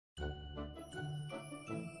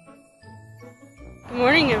Good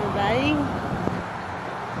morning, everybody.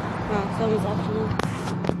 Well, it's almost afternoon.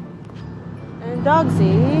 And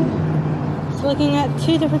Dogsy is looking at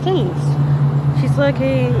two different things. She's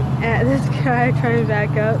looking at this guy trying to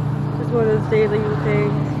back up. It's one of those daily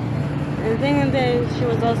things. And the thing that she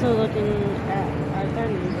was also looking at our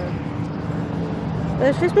third neighbor.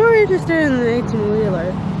 But she's more interested in the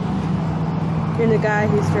 18-wheeler than the guy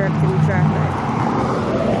who's directing traffic.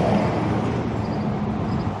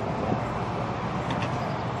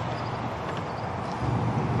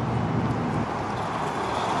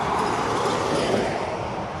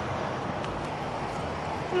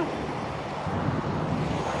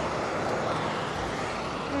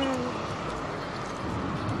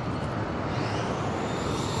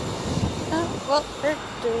 Well, they're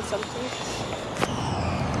doing something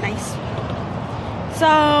nice. So,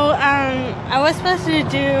 I was supposed to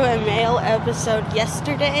do a mail episode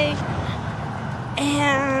yesterday,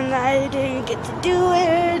 and I didn't get to do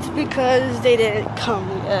it because they didn't come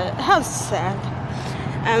yet. How sad.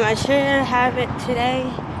 I should have it today.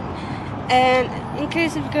 And in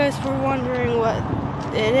case you guys were wondering what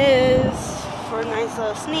it is, for a nice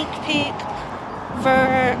little sneak peek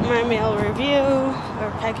for my mail review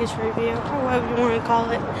or package review or whatever you want to call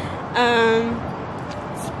it.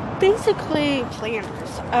 It's basically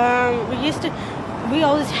planners. We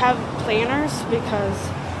always have planners because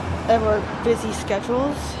of our busy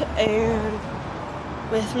schedules, and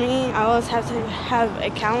with me, I always have to have a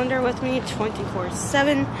calendar with me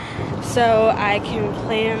 24/7 so I can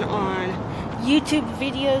plan on YouTube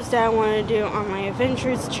videos that I want to do on my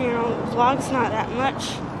adventures channel. Vlogs not that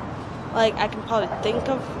much. Like, I can probably think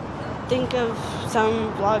of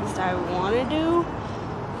some vlogs that I want to do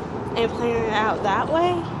and plan it out that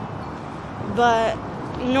way. But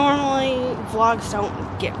normally vlogs don't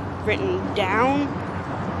get written down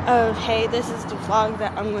of, hey, this is the vlog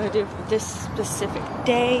that I'm going to do for this specific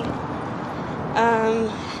day.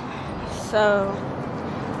 So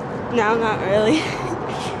no, not really.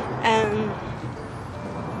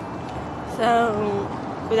 So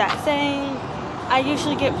with that saying, I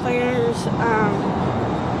usually get planners.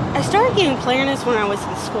 I started getting planners when I was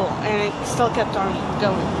in school, and it still kept on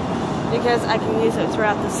going because I can use it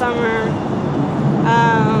throughout the summer.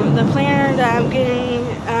 The planner that I'm getting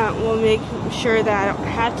will make sure that I don't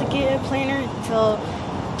have to get a planner until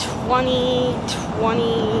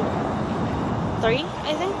 2023,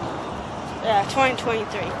 I think. Yeah,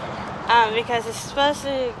 2023. Because it's supposed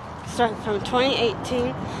to start from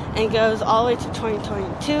 2018 and goes all the way to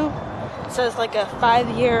 2022. So it's like a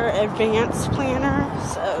 5-year advance planner.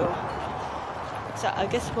 So I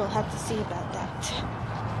guess we'll have to see about that.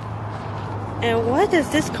 And what does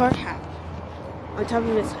this car have on top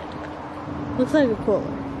of its head? Looks like a cooler.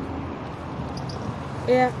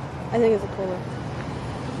 Yeah, I think it's a cooler.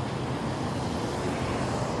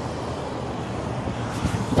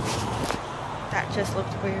 That just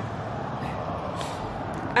looked weird.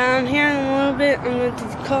 Here in a little bit, I'm going to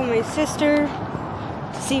call my sister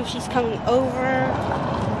to see if she's coming over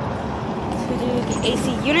to do the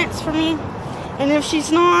AC units for me. And if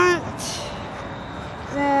she's not,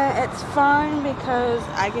 then it's fine because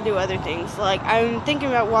I can do other things. Like, I'm thinking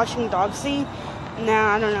about washing Dogsy.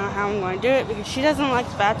 Now, I don't know how I'm going to do it because she doesn't like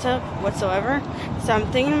the bathtub whatsoever. So I'm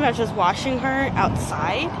thinking about just washing her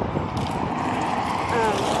outside.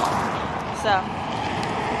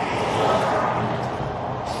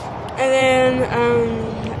 And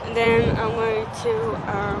then I'm going to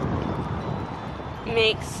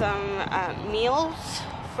make some meals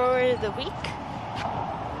for the week,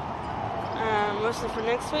 mostly for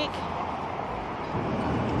next week.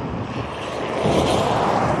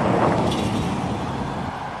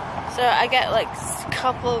 So I got like a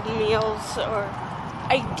couple of meals or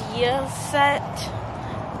ideas set.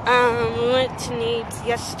 We went to Needs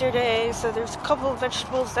yesterday, so there's a couple of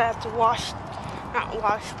vegetables that I have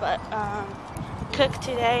to cook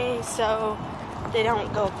today so they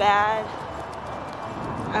don't go bad.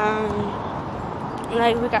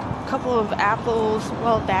 Like, we got a couple of apples,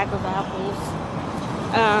 well, a bag of apples,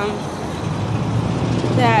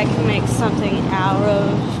 that I can make something out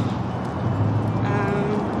of.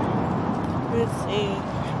 Let's see,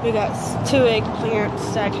 we got 2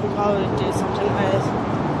 eggplants that I can probably do something with.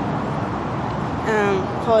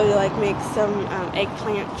 Probably like make some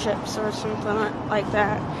eggplant chips or something like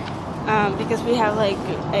that. Because we have like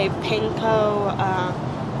a panko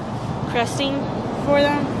crusting for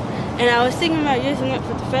them. And I was thinking about using it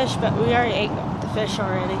for the fish, but we already ate the fish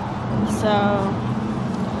already.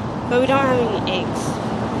 But we don't have any eggs.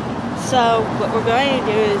 So what we're going to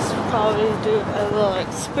do is probably do a little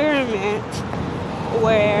experiment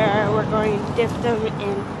where we're going to dip them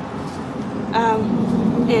in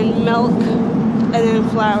and milk, and then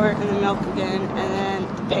flour, and then milk again, and then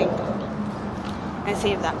panko, and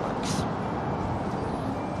see if that works.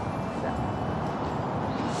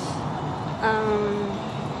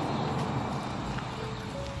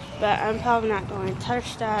 But I'm probably not going to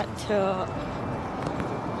touch that till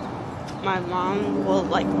my mom will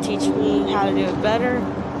like teach me how to do it better,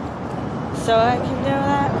 so I can do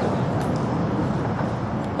that.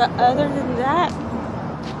 But other than that,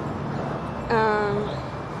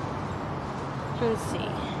 let's see.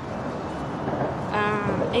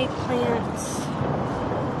 Eggplants.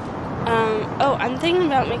 Oh, I'm thinking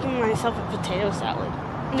about making myself a potato salad.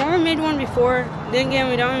 Never made one before. Then again,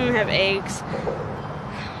 we don't even have eggs.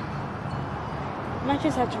 Might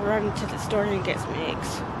just have to run to the store and get some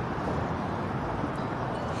eggs.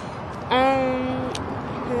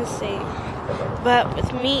 Let's see. But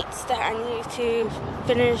with meats that I need to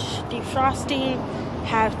finish defrosting,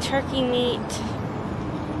 have turkey meat,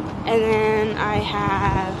 and then I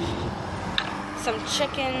have some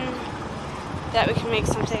chicken that we can make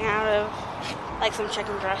something out of, like some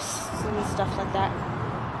chicken breasts and stuff like that.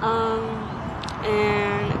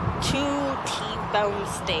 And 2 T-bone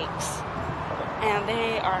steaks, and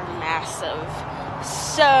they are massive.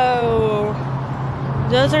 So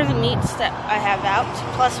those are the meats that I have out.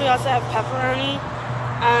 Plus we also have pepperoni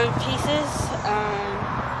pieces.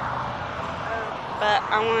 But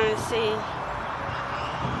I want to see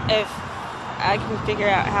if I can figure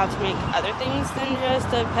out how to make other things than just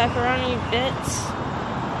the pepperoni bits.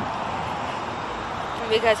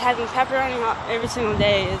 Because having pepperoni every single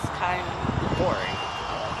day is kind of boring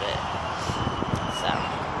a little bit. So,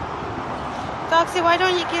 Foxy, why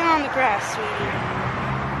don't you get on the grass, sweetie?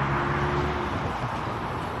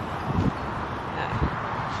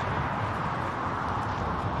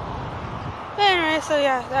 But anyway, so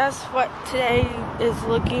yeah, that's what today is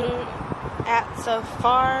looking at so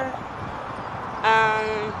far.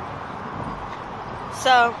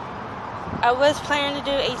 So I was planning to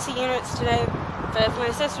do AC units today, but if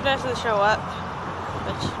my sister doesn't show up,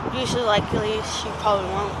 which usually likely she probably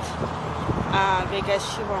won't, because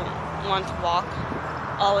she won't want to walk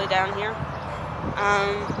all the way down here,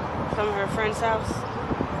 from her friend's house,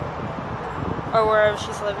 or wherever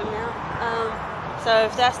she's living now. So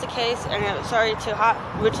if that's the case, and it's already too hot,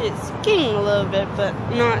 which is getting a little bit, but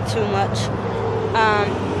not too much,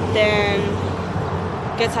 then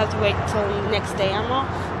guess I have to wait till the next day I'm off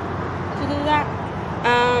to do that.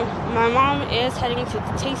 My mom is heading to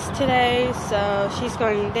the Taste today, so she's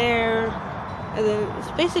going there, and then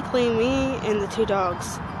it's basically me and the 2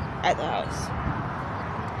 dogs at the house,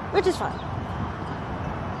 which is fine.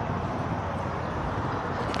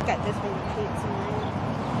 Got this many kids in there.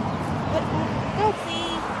 But don't see.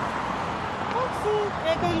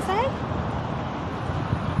 Ready to go inside?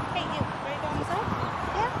 Hey, you. Ready to go inside?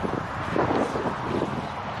 Yeah?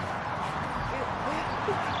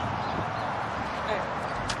 Alright.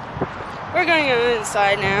 We're going to go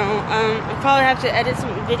inside now. I probably have to edit some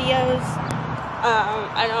videos.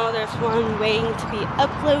 I know there's one waiting to be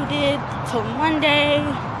uploaded till Monday.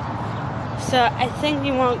 So I think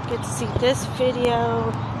you won't get to see this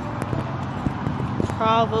video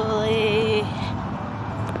probably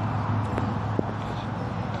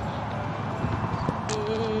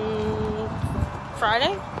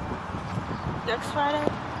Friday? Next Friday?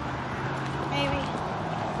 Maybe?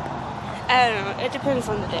 I don't know. It depends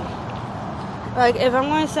on the day. Like, if I'm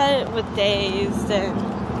going to set it with days, then,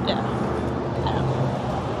 yeah. I don't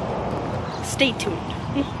know. Stay tuned.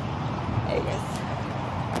 I guess.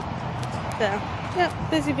 So, yeah,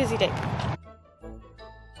 busy day.